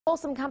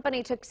Folsom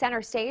Company took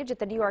center stage at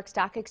the New York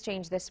Stock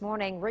Exchange this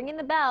morning, ringing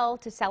the bell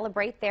to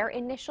celebrate their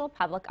initial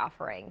public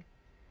offering.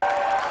 And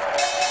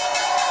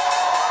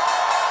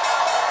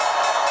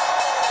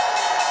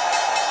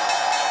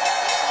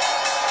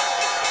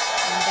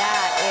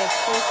that is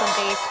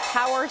Folsom-based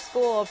Power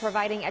School,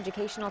 providing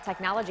educational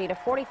technology to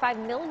 45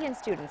 million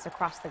students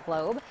across the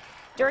globe.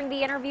 During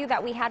the interview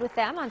that we had with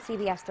them on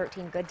CBS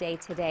 13 Good Day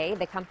today,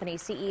 the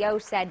company's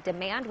CEO said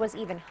demand was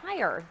even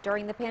higher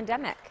during the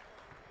pandemic.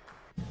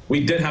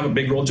 We did have a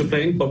big role to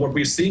play, but what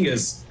we're seeing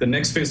is the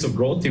next phase of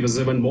growth is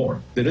even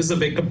more. There is a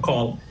wake-up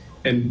call,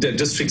 and the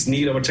districts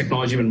need our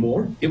technology even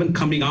more. Even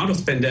coming out of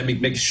the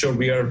pandemic, making sure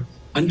we are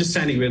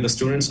understanding where the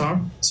students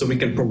are so we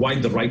can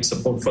provide the right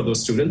support for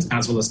those students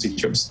as well as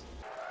teachers.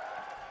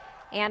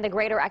 And the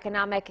Greater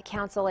Economic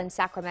Council in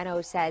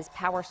Sacramento says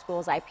Power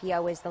School's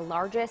IPO is the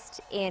largest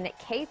in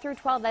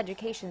K-12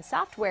 education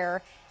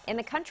software in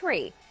the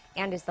country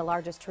and is the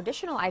largest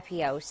traditional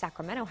IPO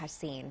Sacramento has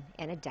seen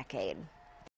in a decade.